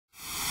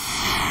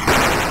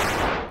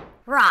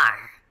Rawr.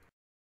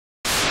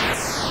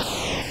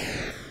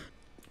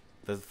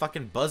 The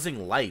fucking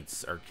buzzing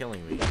lights are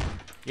killing me.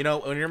 You know,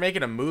 when you're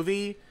making a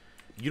movie,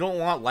 you don't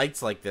want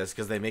lights like this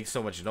because they make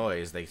so much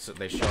noise. They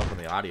show up on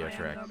the audio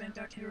track.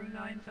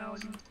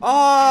 Oh,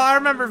 I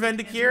remember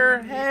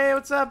Vendicure. Hey,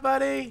 what's up,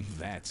 buddy?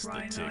 That's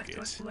the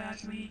ticket.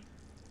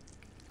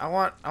 I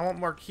want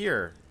more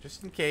cure,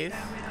 just in case.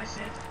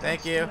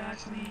 Thank you.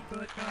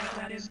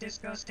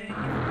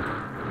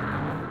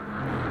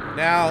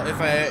 Now, if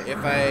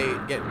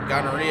I get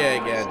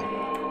gonorrhea again.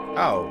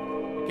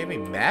 Oh, give me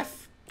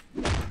meth?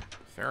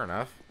 Fair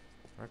enough.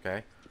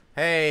 Okay.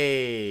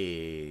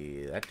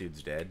 Hey, that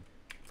dude's dead.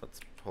 Let's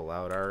pull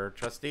out our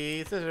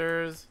trusty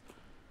scissors.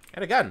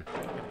 And a gun.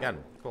 Get a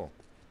gun. Cool.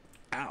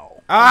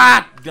 Ow.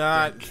 Ah!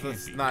 God,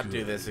 let's not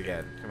do this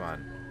again. Come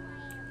on.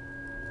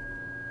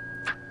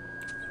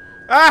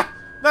 Ah!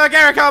 No,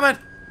 Gary Coleman!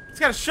 He's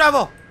got a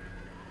shovel!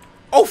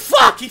 Oh,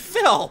 fuck! He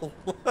fell!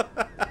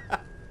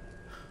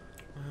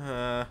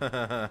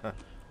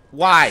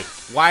 Why?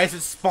 Why is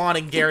it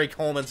spawning Gary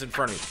Coleman's in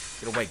front of me?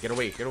 Get away, get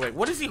away, get away.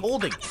 What is he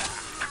holding?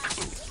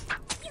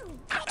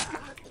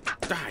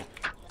 Die.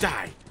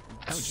 Die.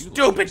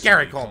 Stupid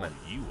Gary Coleman.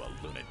 You a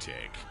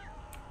lunatic.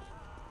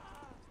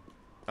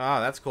 Oh,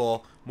 that's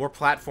cool. More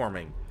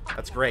platforming.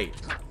 That's great.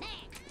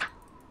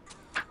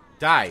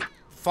 Die.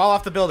 Fall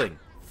off the building.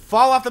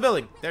 Fall off the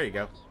building. There you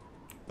go.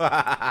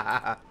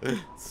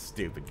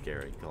 Stupid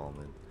Gary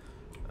Coleman.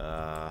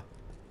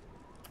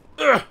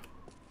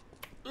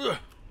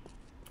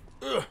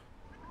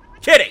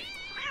 Kidding.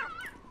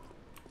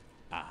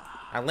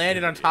 I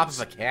landed on top of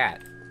a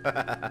cat.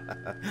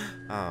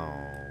 Oh,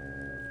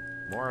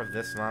 more of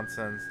this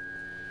nonsense.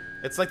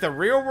 It's like the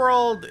real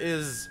world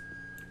is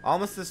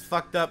almost as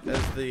fucked up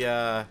as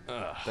the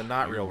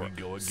not real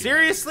world.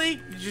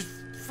 Seriously? You just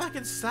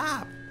fucking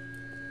stop.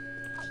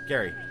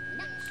 Gary.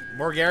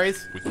 More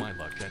Garys? With my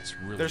luck, that's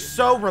really. They're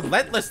so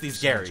relentless,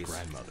 these Garys.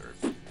 Grandmother,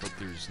 but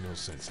there's no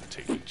sense in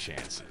taking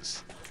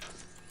chances.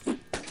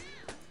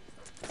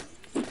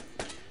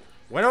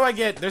 When do I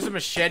get? There's a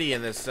machete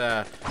in this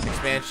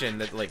expansion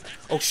that like.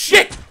 Oh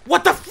shit!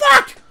 What the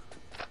fuck?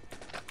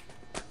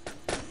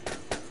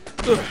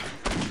 Ugh.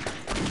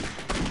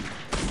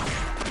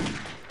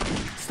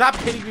 Stop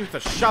hitting me with a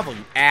shovel,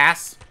 you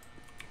ass!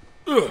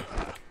 Ugh.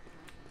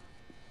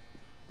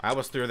 I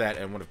almost threw that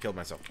and would have killed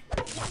myself.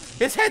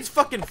 His head's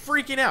fucking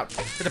freaking out.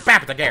 To the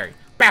bap at the Gary.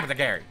 Bap at the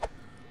Gary.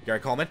 Gary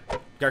Coleman.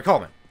 Gary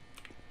Coleman.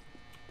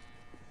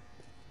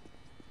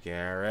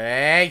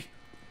 Gary.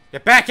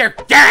 Get back here.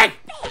 Gary!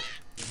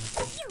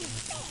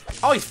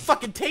 Oh, he's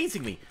fucking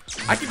tasing me.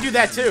 I can do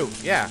that too.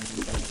 Yeah.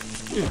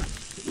 You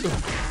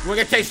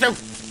wanna get tased too?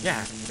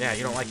 Yeah. Yeah,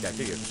 you don't like that,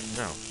 do you?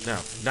 No.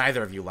 No.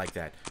 Neither of you like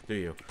that, do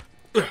you?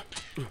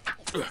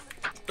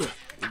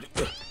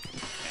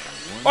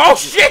 Oh,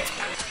 shit!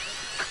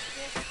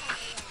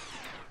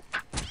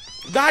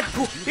 Not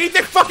cool. He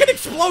did fucking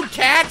explode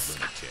cats!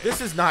 This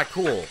is not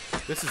cool.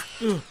 This is...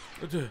 Can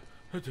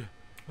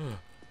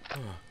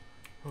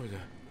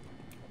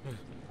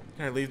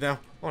I leave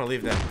now? I want to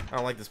leave now. I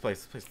don't like this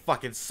place. This place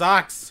fucking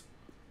sucks.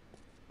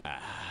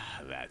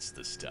 Ah, that's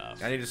the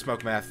stuff. I need to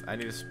smoke meth. I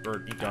need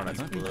to eat donuts.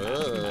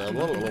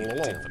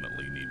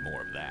 Definitely need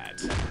more of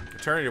that.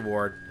 Maternity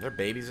ward. Are there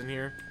babies in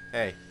here?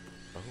 Hey.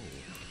 Oh.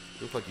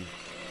 Look like you...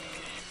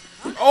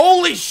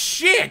 Holy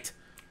shit!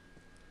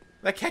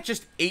 That cat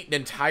just ate an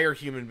entire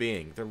human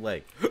being. Their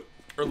leg.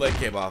 Her leg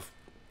came off.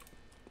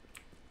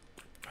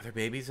 Are there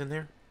babies in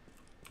there?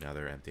 No,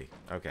 they're empty.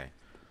 Okay.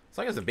 As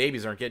long as the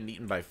babies aren't getting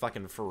eaten by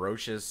fucking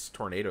ferocious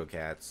tornado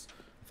cats,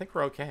 I think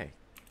we're okay.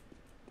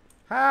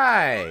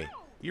 Hi!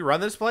 You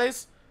run this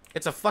place?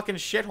 It's a fucking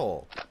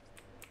shithole.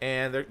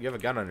 And there, you have a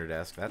gun on your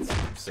desk. That's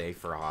safe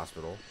for a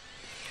hospital.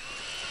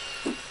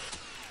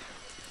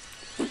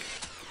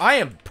 I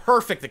am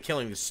perfect at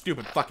killing these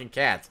stupid fucking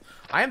cats.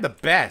 I am the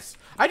best.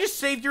 I just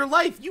saved your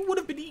life. You would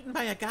have been eaten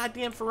by a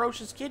goddamn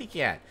ferocious kitty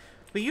cat.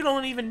 But you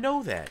don't even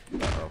know that.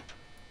 Uh-oh.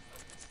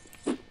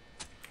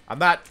 I'm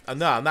not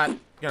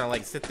gonna,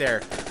 like, sit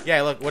there.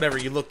 Yeah, look, whatever,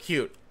 you look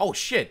cute. Oh,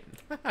 shit.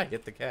 I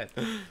hit the cat.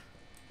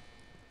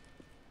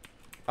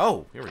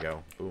 Oh, here we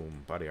go.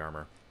 Boom, body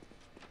armor.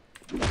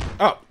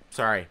 Oh,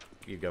 sorry.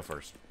 You go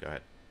first. Go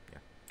ahead. Yeah,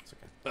 it's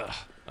okay. Ugh,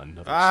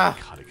 another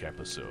psychotic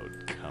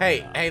episode.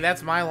 Hey,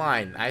 that's my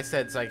line. I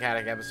said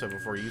psychotic episode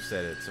before you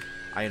said it, so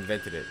I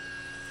invented it.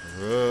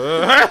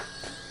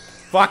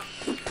 Fuck.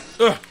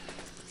 Ugh.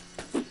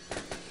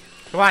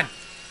 Come on.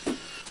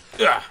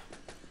 Ugh.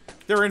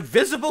 They're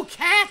invisible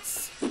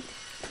cats!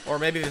 Or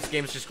maybe this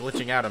game's just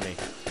glitching out on me.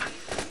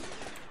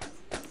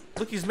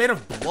 Look, he's made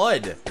of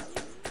blood.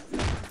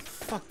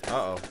 Fuck.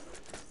 Uh-oh.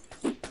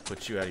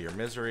 Put you out of your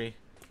misery.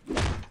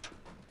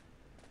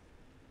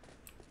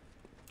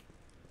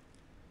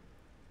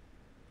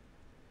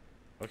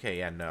 Okay,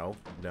 yeah, no.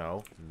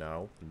 No.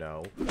 No.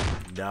 No.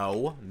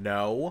 No.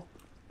 No.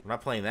 I'm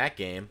not playing that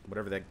game.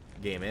 Whatever that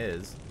game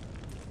is.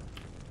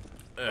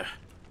 Ugh.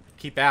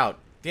 Keep out.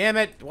 Damn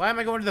it. Why am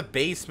I going to the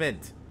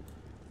basement?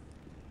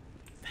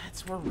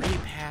 That's where rape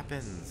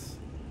happens.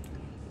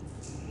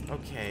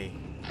 Okay.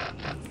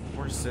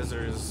 More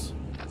scissors.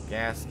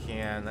 Gas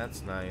can.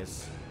 That's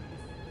nice.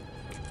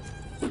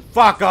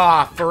 Fuck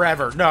off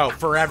forever. No,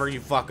 forever you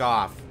fuck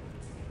off.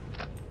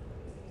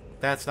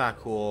 That's not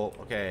cool.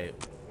 Okay,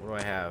 what do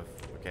I have?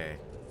 Okay.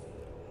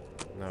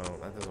 No,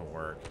 that doesn't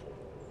work.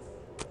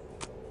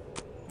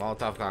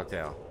 Molotov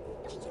cocktail.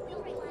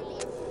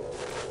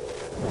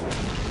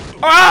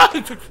 Ah!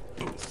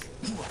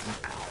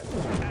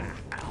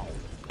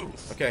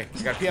 Okay,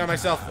 I gotta pee on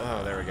myself.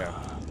 Oh, there we go.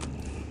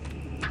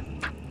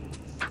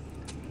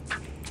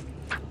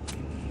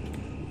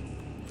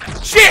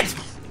 Shit!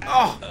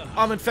 Oh,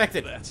 I'm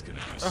infected. That's gonna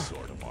be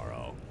sore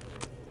tomorrow.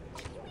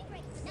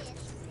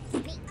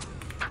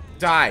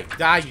 Die.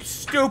 Die, you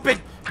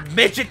stupid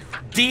midget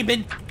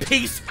demon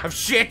piece of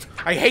shit.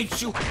 I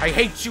hate you. I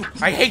hate you.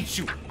 I hate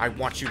you. I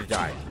want you to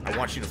die. I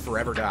want you to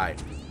forever die.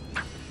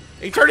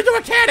 He turned into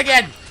a cat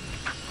again.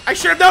 I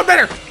should have known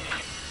better.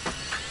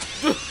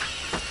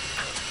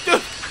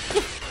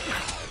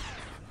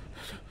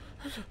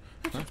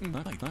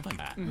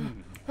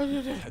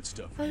 That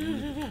stuff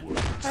really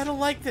works. I don't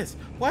like this.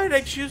 Why did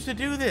I choose to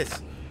do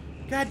this?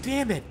 God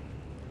damn it.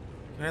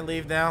 Can I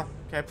leave now?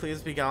 Can I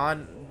please be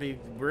gone? Be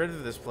rid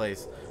of this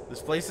place.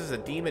 This place is a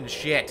demon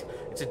shit.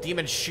 It's a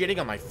demon shitting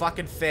on my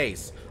fucking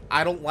face.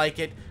 I don't like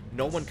it.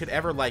 No one could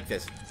ever like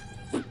this.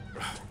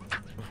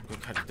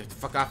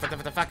 Fuck off.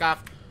 Fuck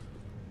off.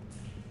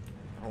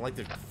 I don't like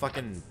the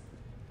fucking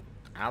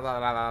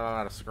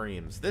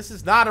screams. This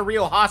is not a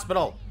real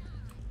hospital.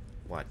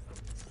 What?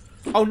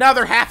 Oh, now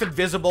they're half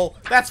invisible.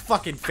 That's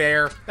fucking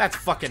fair. That's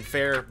fucking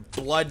fair.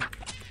 Blood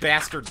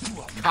bastard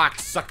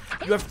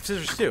cocksuck. You have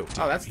scissors too.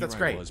 Oh, that's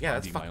great. Yeah,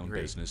 that's fucking my own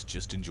great. business,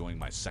 just enjoying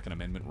my Second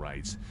Amendment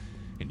rights,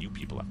 and you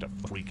people have to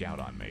freak out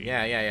on me.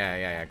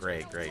 Yeah.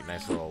 Great.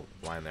 Nice little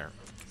line there.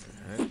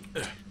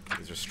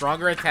 These are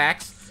stronger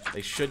attacks.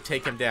 They should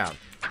take him down.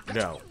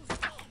 No.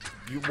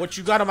 What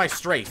you got on my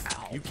strafe?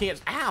 You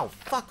can't. Ow!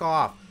 Fuck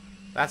off.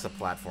 That's a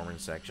platforming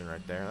section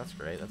right there. That's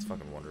great. That's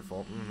fucking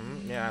wonderful.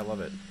 Yeah, I love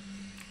it.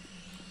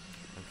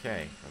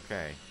 Okay.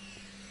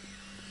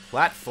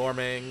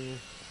 Platforming.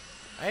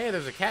 Hey,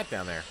 there's a cat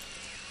down there.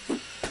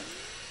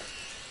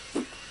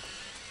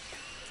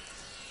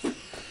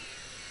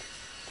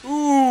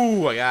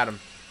 Ooh, I got him.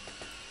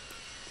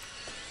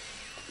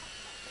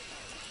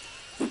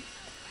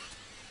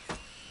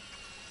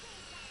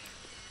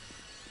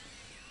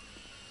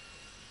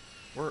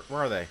 Where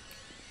are they?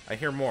 I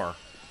hear more.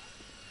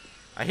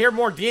 I hear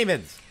more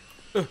demons.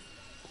 Ugh.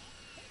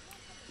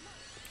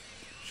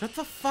 Shut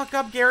the fuck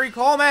up, Gary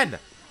Coleman.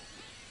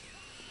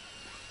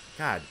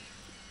 God,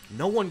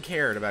 no one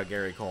cared about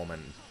Gary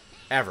Coleman.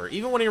 Ever.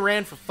 Even when he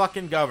ran for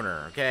fucking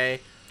governor,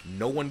 okay?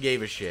 No one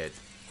gave a shit.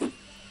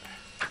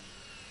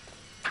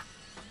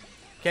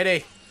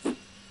 Kitty.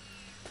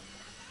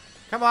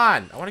 Come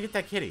on. I want to get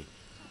that kitty.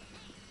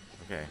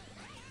 Okay.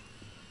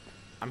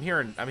 I'm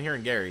hearing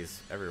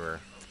Gary's everywhere.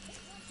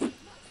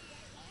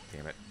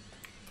 Damn it.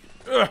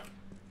 Ugh.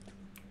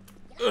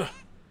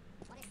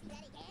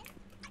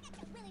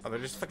 Oh, they're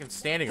just fucking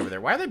standing over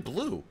there. Why are they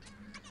blue?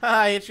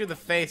 I hit you in the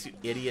face, you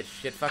idiot.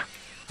 Shit, fuck.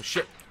 Oh,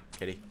 shit.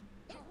 Kitty.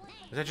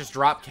 Does that just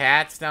drop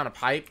cats down a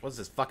pipe? What's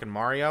this, fucking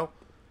Mario?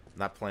 I'm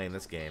not playing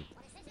this game.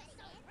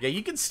 Yeah,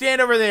 you can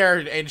stand over there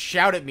and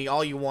shout at me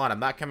all you want. I'm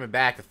not coming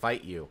back to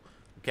fight you.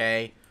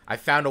 Okay? I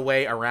found a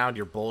way around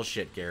your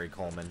bullshit, Gary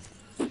Coleman.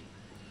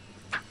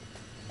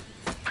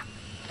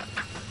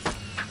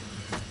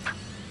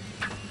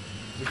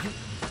 Will you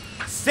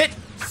sit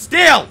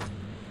still?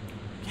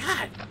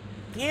 God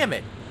damn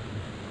it.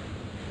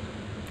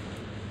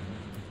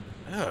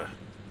 Ugh.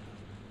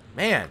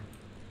 Man.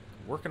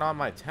 Working on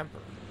my temper.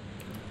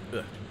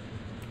 Ugh.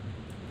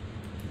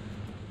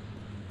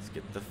 Let's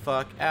get the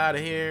fuck out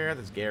of here.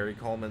 This Gary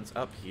Coleman's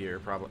up here,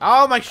 probably.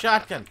 Oh, my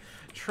shotgun.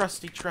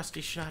 Trusty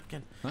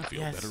shotgun. I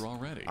feel better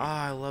already.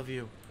 Ah, I love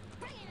you.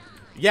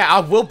 Yeah, I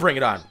will bring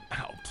it on.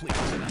 Ow,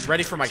 please.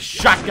 Ready for my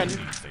shotgun?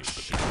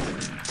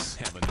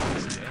 Have a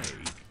nice day.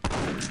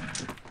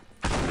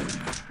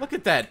 Look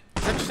at that.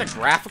 Is that just a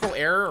graphical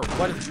error, or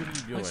what are you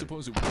doing? I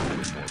suppose it would be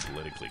more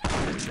politically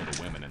correct to kill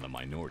the women and the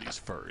minorities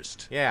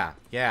first. Yeah.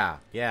 Pretty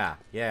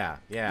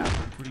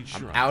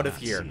sure I'm out of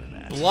here.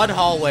 Blood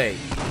hallway.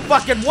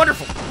 Fucking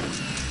wonderful.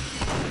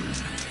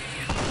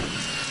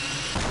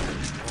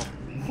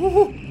 Oh.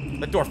 Woo-hoo.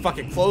 That door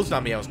fucking closed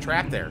on me. I was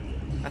trapped there.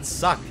 That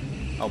sucked.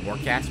 Oh, more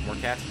cats. Boom.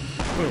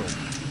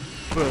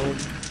 Boom.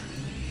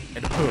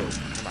 And boom.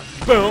 Come on.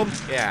 Boom.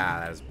 Yeah,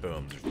 that is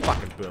booms. There's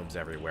fucking booms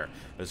everywhere.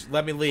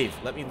 Let me leave.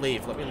 Let me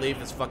leave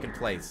this fucking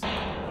place. I'm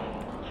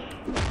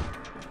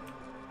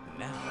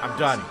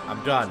done.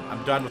 I'm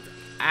done with...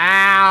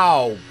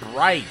 Ow!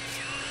 Bright.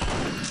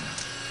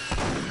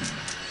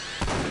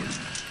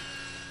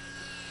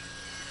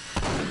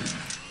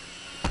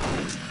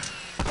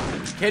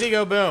 Kitty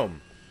go boom.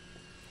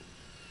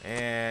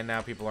 And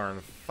now people are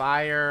on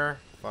fire.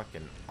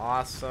 Fucking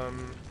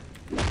awesome.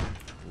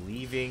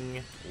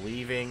 Leaving.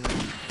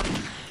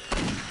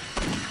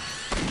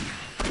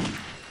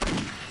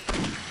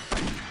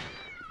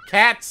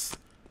 Cats!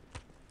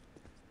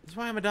 That's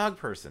why I'm a dog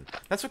person.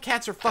 That's what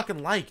cats are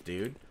fucking like,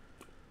 dude.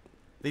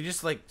 They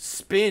just, like,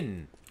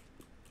 spin.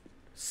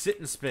 Sit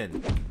and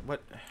spin.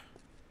 What?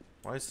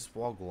 Why is this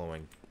wall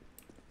glowing?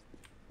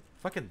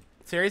 Fucking...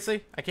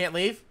 Seriously? I can't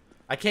leave?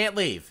 I can't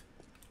leave.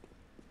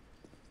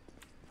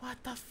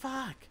 What the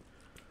fuck?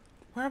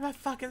 Where am I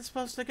fucking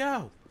supposed to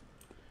go?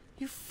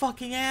 You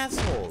fucking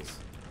assholes.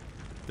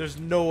 There's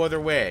no other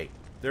way.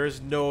 There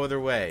is no other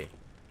way.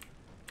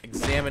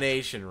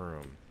 Examination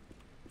room.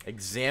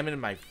 Examine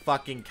my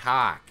fucking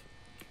cock.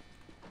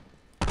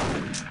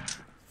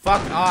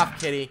 Fuck off,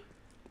 kitty.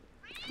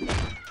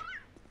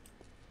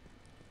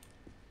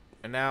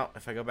 And now,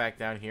 if I go back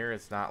down here,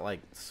 it's not,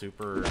 like,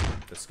 super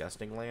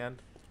disgusting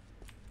land.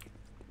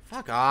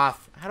 Fuck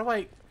off. How do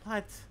I...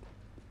 What?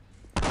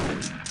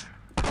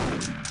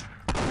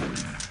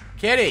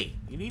 Kitty!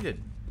 You need to...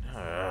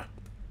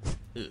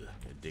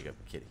 dig up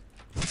kitty.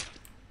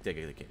 Dig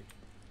up the kitty.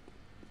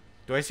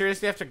 Do I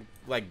seriously have to,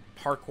 like,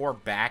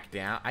 parkour back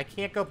down? I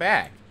can't go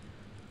back.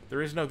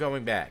 There is no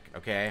going back,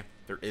 okay?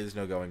 There is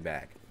no going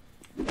back.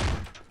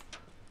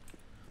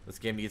 This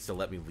game needs to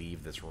let me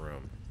leave this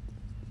room.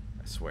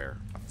 I swear.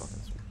 I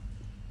fucking swear.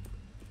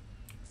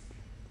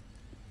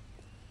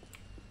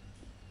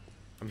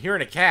 I'm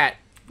hearing a cat.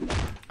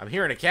 I'm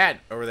hearing a cat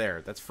over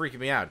there. That's freaking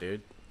me out,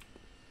 dude.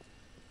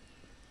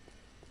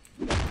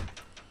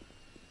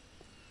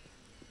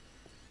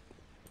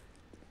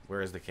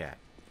 Where is the cat?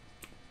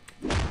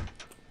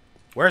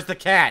 Where's the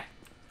cat?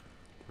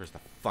 Where's the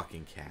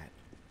fucking cat?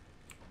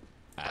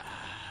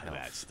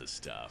 That's the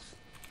stuff.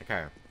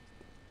 Okay.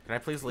 Can I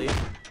please leave?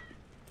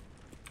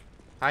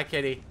 Hi,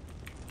 kitty.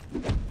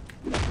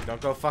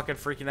 Don't go fucking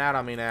freaking out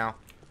on me now.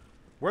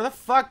 Where the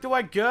fuck do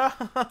I go?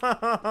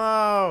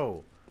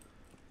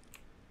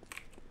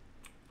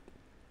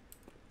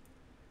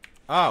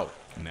 Oh.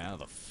 Now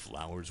the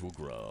flowers will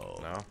grow.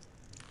 No.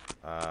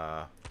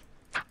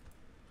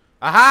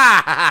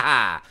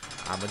 Aha!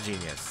 I'm a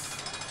genius.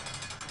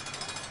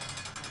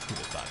 Who'd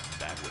have thought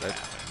that would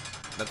happen?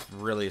 That's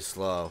really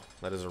slow.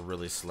 That is a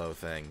really slow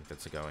thing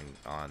that's going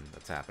on.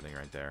 That's happening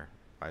right there.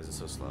 Why is it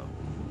so slow?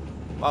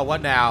 Oh,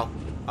 what now?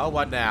 Oh,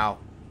 what now?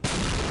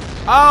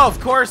 Oh, of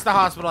course the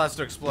hospital has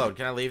to explode.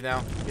 Can I leave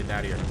now? Getting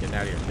out of here. Getting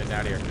out of here. Getting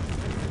out of here.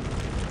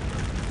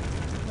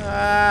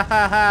 Ah,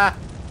 ha, ha.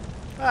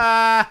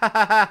 Ah, ha,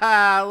 ha,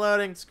 ha.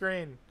 Loading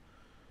screen.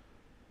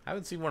 I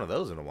haven't seen one of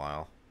those in a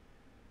while.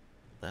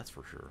 That's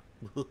for sure.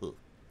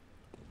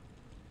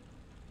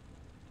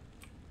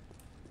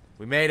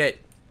 We made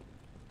it.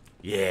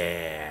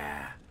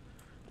 Yeah.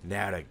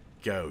 Now to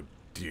go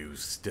do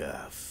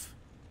stuff.